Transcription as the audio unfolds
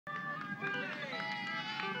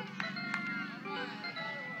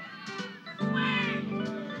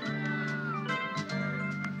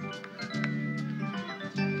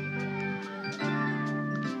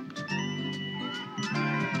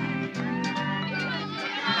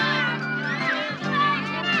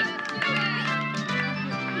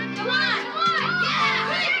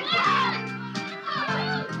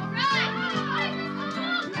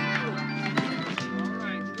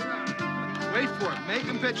Wait for it. Make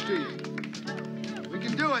him pitch to you. We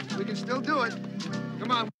can do it. We can still do it.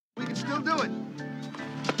 Come on. We can still do it.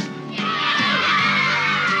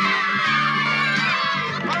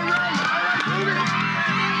 All right, move it.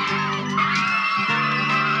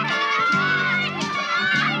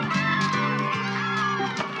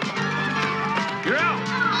 You're out.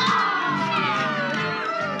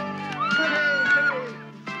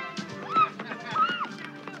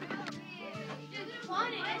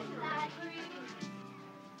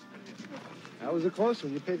 That was a close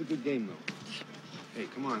one. You played a good game, though. Hey,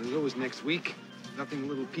 come on. There's always next week. Nothing a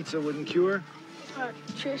little pizza wouldn't cure.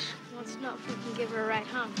 Trish wants to know if we can give her a ride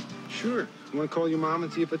home. Sure. You want to call your mom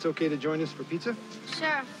and see if it's okay to join us for pizza?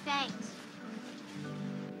 Sure, thanks.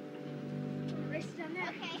 Race down there.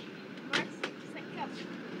 Okay. Mark, 6, go.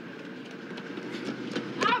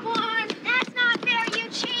 I won! That's not fair. You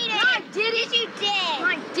cheated. No, I didn't. You did. No,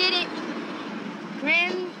 I didn't.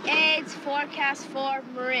 Grim AIDS forecast for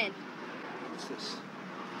Marin. What's this?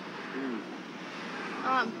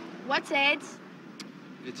 What's AIDS?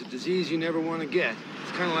 It's a disease you never want to get.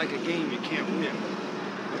 It's kind of like a game you can't win.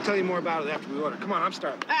 I'll tell you more about it after we order. Come on, I'm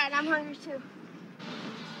starving. All right, I'm hungry too.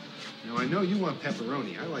 Now, I know you want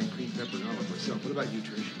pepperoni. I like cream pepper and olive myself. What about you,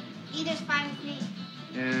 Trish? Either's fine with me.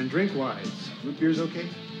 And drink-wise, root beer's okay?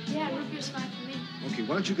 Yeah, root beer's fine for me. Okay,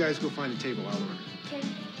 why don't you guys go find a table? I'll order. Okay.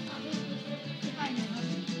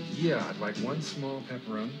 Yeah, I'd like one small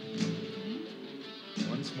pepperoni,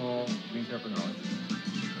 one small green pepper and olive.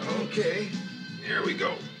 Okay, here we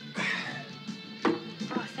go.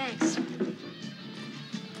 Oh, thanks.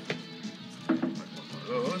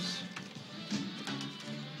 Those.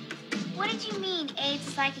 What did you mean, AIDS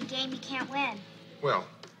is like a game you can't win? Well,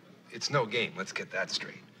 it's no game. Let's get that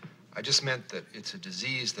straight. I just meant that it's a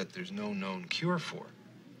disease that there's no known cure for.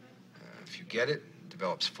 If you get it, it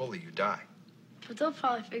develops fully, you die. But they'll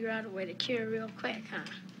probably figure out a way to cure it real quick, huh?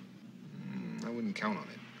 I wouldn't count on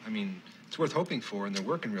it. I mean, it's worth hoping for, and they're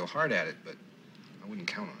working real hard at it, but I wouldn't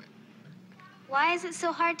count on it. Why is it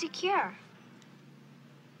so hard to cure?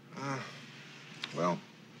 Well,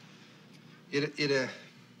 it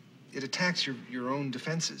attacks your own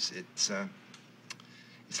defenses. It's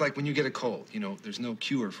like when you get a cold. You know, there's no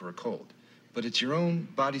cure for a cold, but it's your own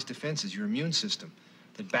body's defenses, your immune system,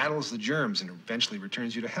 that battles the germs and eventually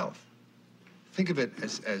returns you to health. Think of it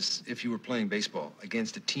as if you were playing baseball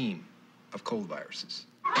against a team of cold viruses.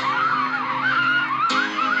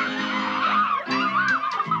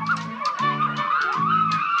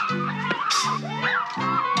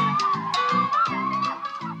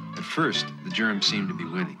 At first, the germs seem to be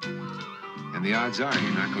winning. And the odds are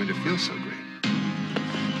you're not going to feel so great.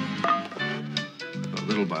 But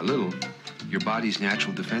little by little, your body's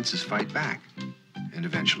natural defenses fight back and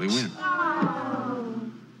eventually win.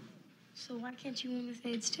 So why can't you win with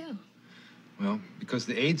AIDS too? Well, because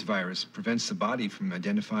the AIDS virus prevents the body from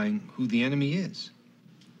identifying who the enemy is.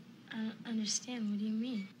 I don't understand. What do you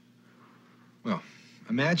mean? Well,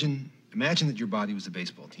 imagine that your body was a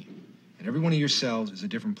baseball team, and every one of your cells is a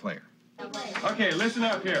different player. Okay, listen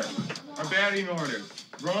up here. Our batting order.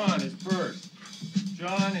 Ron is first.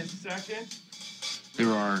 John is second.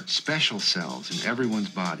 There are special cells in everyone's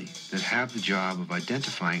body that have the job of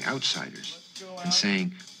identifying outsiders and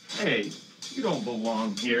saying, Hey, you don't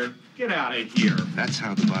belong here. Get out of here. That's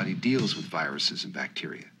how the body deals with viruses and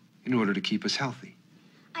bacteria in order to keep us healthy.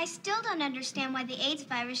 I still don't understand why the AIDS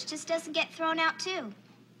virus just doesn't get thrown out, too.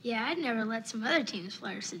 Yeah, I'd never let some other team's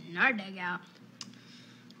players sit in our dugout.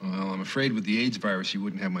 Well, I'm afraid with the AIDS virus, you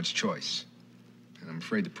wouldn't have much choice. And I'm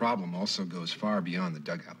afraid the problem also goes far beyond the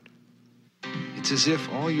dugout. It's as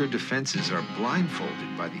if all your defenses are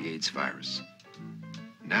blindfolded by the AIDS virus.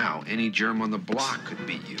 Now, any germ on the block could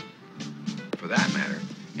beat you. For that matter,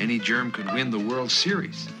 any germ could win the World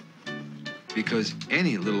Series. Because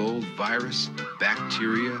any little old virus,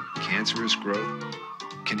 bacteria, cancerous growth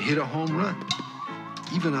can hit a home run,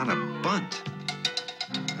 even on a bunt.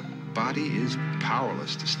 The body is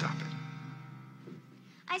powerless to stop it.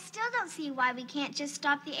 I still don't see why we can't just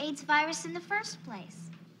stop the AIDS virus in the first place.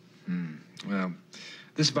 Well,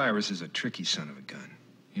 this virus is a tricky son of a gun.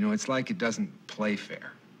 You know, it's like it doesn't play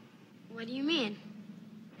fair. What do you mean?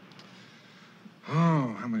 Oh,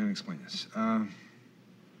 how am I going to explain this?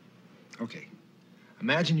 Okay.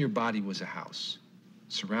 Imagine your body was a house,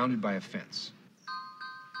 surrounded by a fence.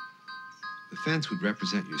 The fence would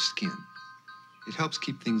represent your skin. It helps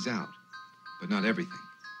keep things out, but not everything.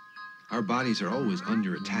 Our bodies are always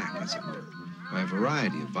under attack, as it were, by a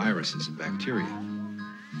variety of viruses and bacteria.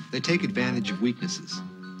 They take advantage of weaknesses,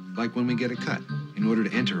 like when we get a cut, in order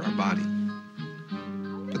to enter our body.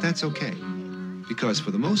 But that's okay, because for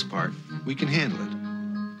the most part, we can handle it.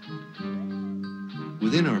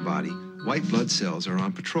 Within our body, white blood cells are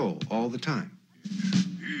on patrol all the time.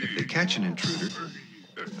 If they catch an intruder,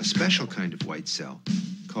 a special kind of white cell,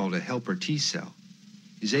 called a helper T cell,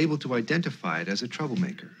 is able to identify it as a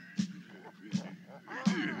troublemaker.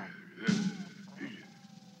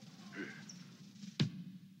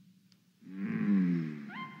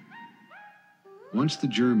 Once the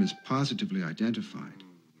germ is positively identified,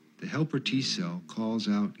 the helper T cell calls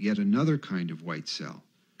out yet another kind of white cell,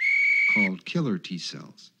 called killer T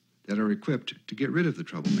cells, that are equipped to get rid of the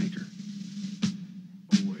troublemaker.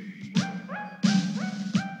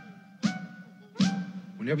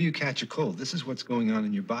 Whenever you catch a cold, this is what's going on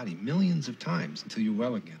in your body millions of times until you're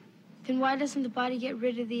well again. Then why doesn't the body get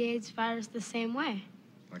rid of the AIDS virus the same way?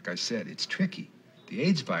 Like I said, it's tricky. The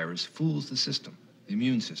AIDS virus fools the system, the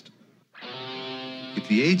immune system. If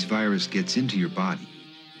the AIDS virus gets into your body,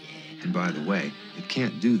 and by the way, it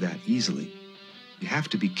can't do that easily, you have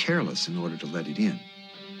to be careless in order to let it in.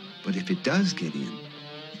 But if it does get in,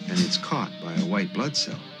 and it's caught by a white blood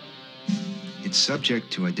cell, it's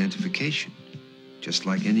subject to identification, just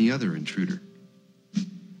like any other intruder.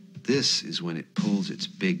 This is when it pulls its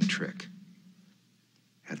big trick.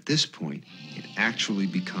 At this point, it actually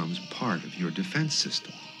becomes part of your defense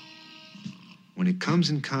system. When it comes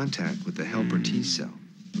in contact with the helper T cell,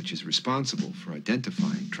 which is responsible for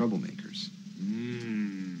identifying troublemakers,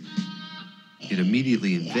 it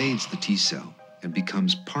immediately invades the T cell and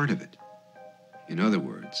becomes part of it. In other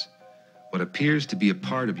words, what appears to be a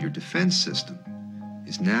part of your defense system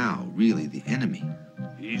is now really the enemy.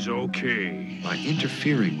 He's okay. By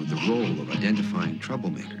interfering with the role of identifying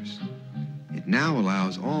troublemakers, it now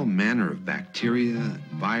allows all manner of bacteria, and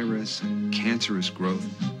virus, and cancerous growth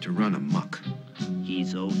to run amok.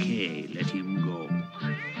 He's okay. Let him go.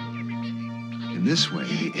 In this way,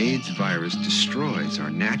 the AIDS virus destroys our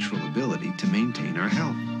natural ability to maintain our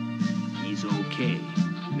health. He's okay.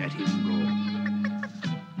 Let him go.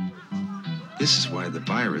 This is why the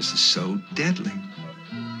virus is so deadly.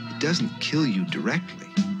 It doesn't kill you directly.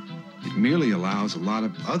 It merely allows a lot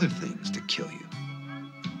of other things to kill you.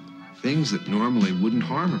 Things that normally wouldn't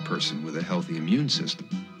harm a person with a healthy immune system.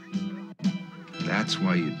 That's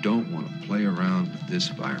why you don't want to play around with this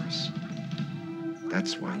virus.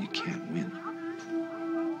 That's why you can't win.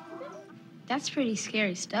 That's pretty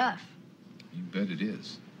scary stuff. You bet it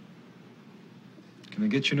is. Can I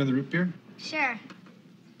get you another root beer? Sure.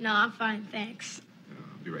 No, I'm fine, thanks.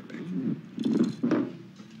 I'll be right back.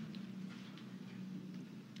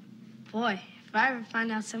 Boy, if I ever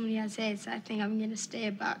find out somebody has AIDS, I think I'm gonna stay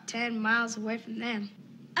about 10 miles away from them.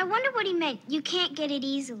 I wonder what he meant. You can't get it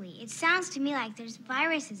easily. It sounds to me like there's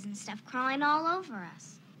viruses and stuff crawling all over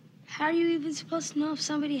us. How are you even supposed to know if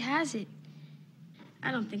somebody has it?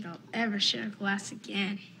 I don't think I'll ever share a glass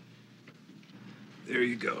again. There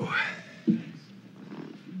you go.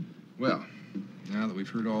 Well, now that we've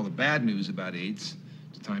heard all the bad news about AIDS,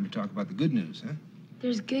 it's time to talk about the good news, huh?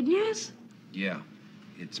 There's good news? Yeah,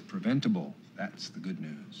 it's preventable. That's the good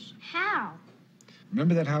news. How?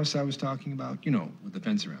 Remember that house I was talking about? You know, with the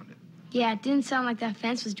fence around it. Yeah, it didn't sound like that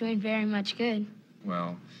fence was doing very much good.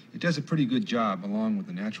 Well, it does a pretty good job along with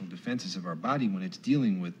the natural defenses of our body when it's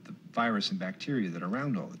dealing with the virus and bacteria that are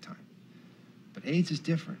around all the time. But AIDS is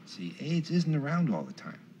different. See, AIDS isn't around all the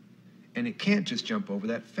time. And it can't just jump over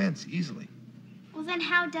that fence easily. Well, then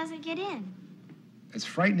how does it get in? As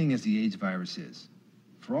frightening as the AIDS virus is,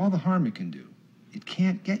 for all the harm it can do, it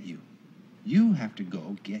can't get you. You have to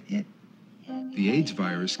go get it. The AIDS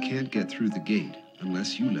virus can't get through the gate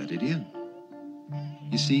unless you let it in.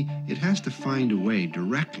 You see, it has to find a way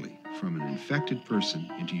directly from an infected person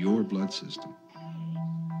into your blood system.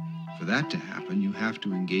 For that to happen, you have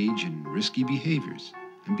to engage in risky behaviors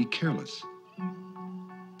and be careless.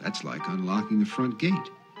 That's like unlocking the front gate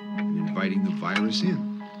and inviting the virus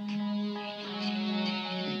in.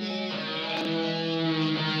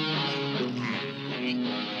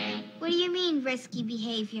 What do you mean, risky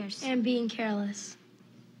behaviors? And being careless.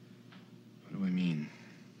 What do I mean?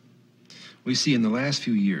 We see in the last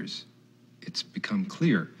few years, it's become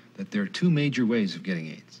clear that there are two major ways of getting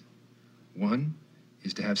AIDS. One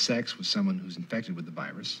is to have sex with someone who's infected with the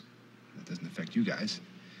virus. That doesn't affect you guys.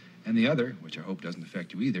 And the other, which I hope doesn't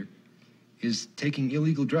affect you either, is taking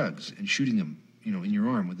illegal drugs and shooting them in your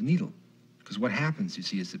arm with a needle. Because what happens, you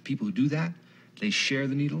see, is that people who do that, they share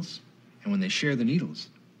the needles. And when they share the needles,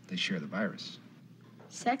 they share the virus.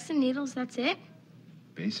 Sex and needles, that's it?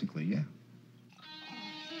 Basically, yeah.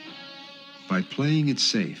 By playing it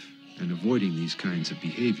safe and avoiding these kinds of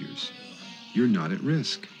behaviors, you're not at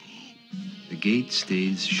risk. The gate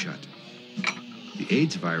stays shut. The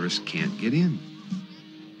AIDS virus can't get in.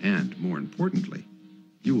 And more importantly,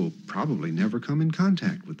 you will probably never come in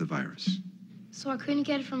contact with the virus. So I couldn't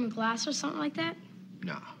get it from a glass or something like that?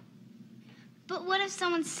 No. But what if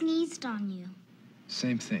someone sneezed on you?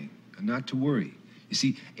 Same thing. And not to worry. You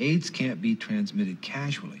see, AIDS can't be transmitted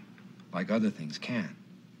casually, like other things can.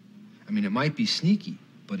 I mean, it might be sneaky,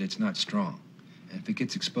 but it's not strong. And if it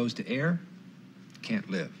gets exposed to air, it can't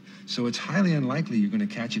live. So it's highly unlikely you're going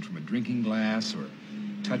to catch it from a drinking glass or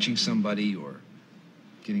touching somebody or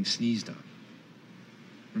getting sneezed on.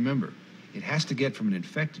 Remember, it has to get from an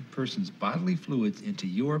infected person's bodily fluids into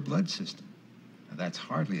your blood system. Now, that's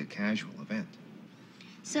hardly a casual event.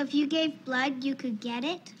 So if you gave blood, you could get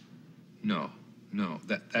it? No,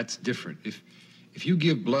 that's different. If you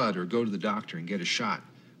give blood or go to the doctor and get a shot,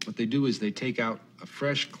 what they do is they take out a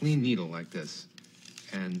fresh, clean needle like this,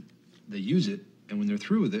 and they use it, and when they're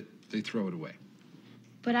through with it, they throw it away.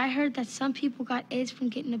 But I heard that some people got AIDS from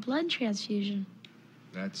getting a blood transfusion.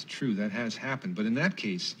 That's true, that has happened. But in that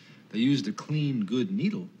case, they used a clean, good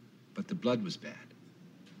needle, but the blood was bad.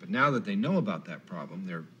 But now that they know about that problem,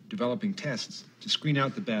 they're developing tests to screen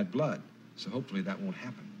out the bad blood. So hopefully that won't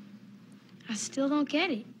happen. I still don't get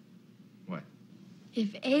it. What? If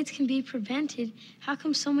AIDS can be prevented, how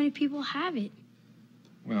come so many people have it?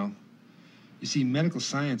 Well, you see, medical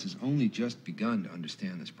science has only just begun to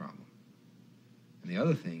understand this problem. And the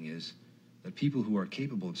other thing is that people who are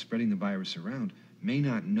capable of spreading the virus around may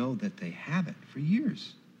not know that they have it for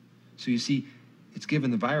years. So you see, it's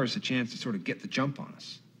given the virus a chance to sort of get the jump on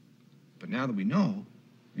us. But now that we know,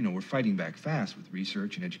 we're fighting back fast with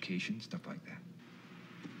research and education, stuff like that.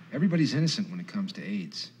 Everybody's innocent when it comes to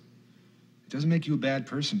AIDS. It doesn't make you a bad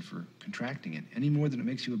person for contracting it any more than it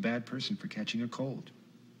makes you a bad person for catching a cold.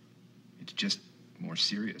 It's just more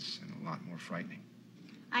serious and a lot more frightening.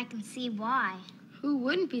 I can see why. Who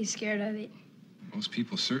wouldn't be scared of it? Most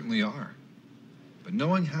people certainly are. But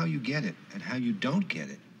knowing how you get it and how you don't get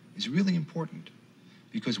it is really important.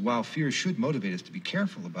 Because while fear should motivate us to be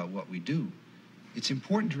careful about what we do, it's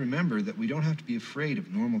important to remember that we don't have to be afraid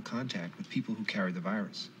of normal contact with people who carry the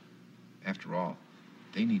virus. After all,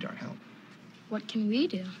 they need our help. What can we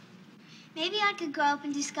do? Maybe I could grow up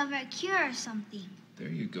and discover a cure or something. There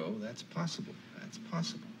you go. That's possible. That's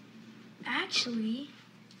possible. Actually,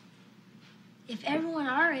 if everyone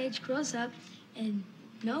our age grows up and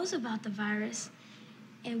knows about the virus,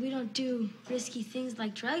 and we don't do risky things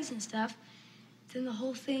like drugs and stuff, then the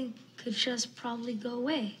whole thing could just probably go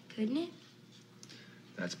away, couldn't it?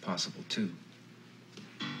 That's possible, too.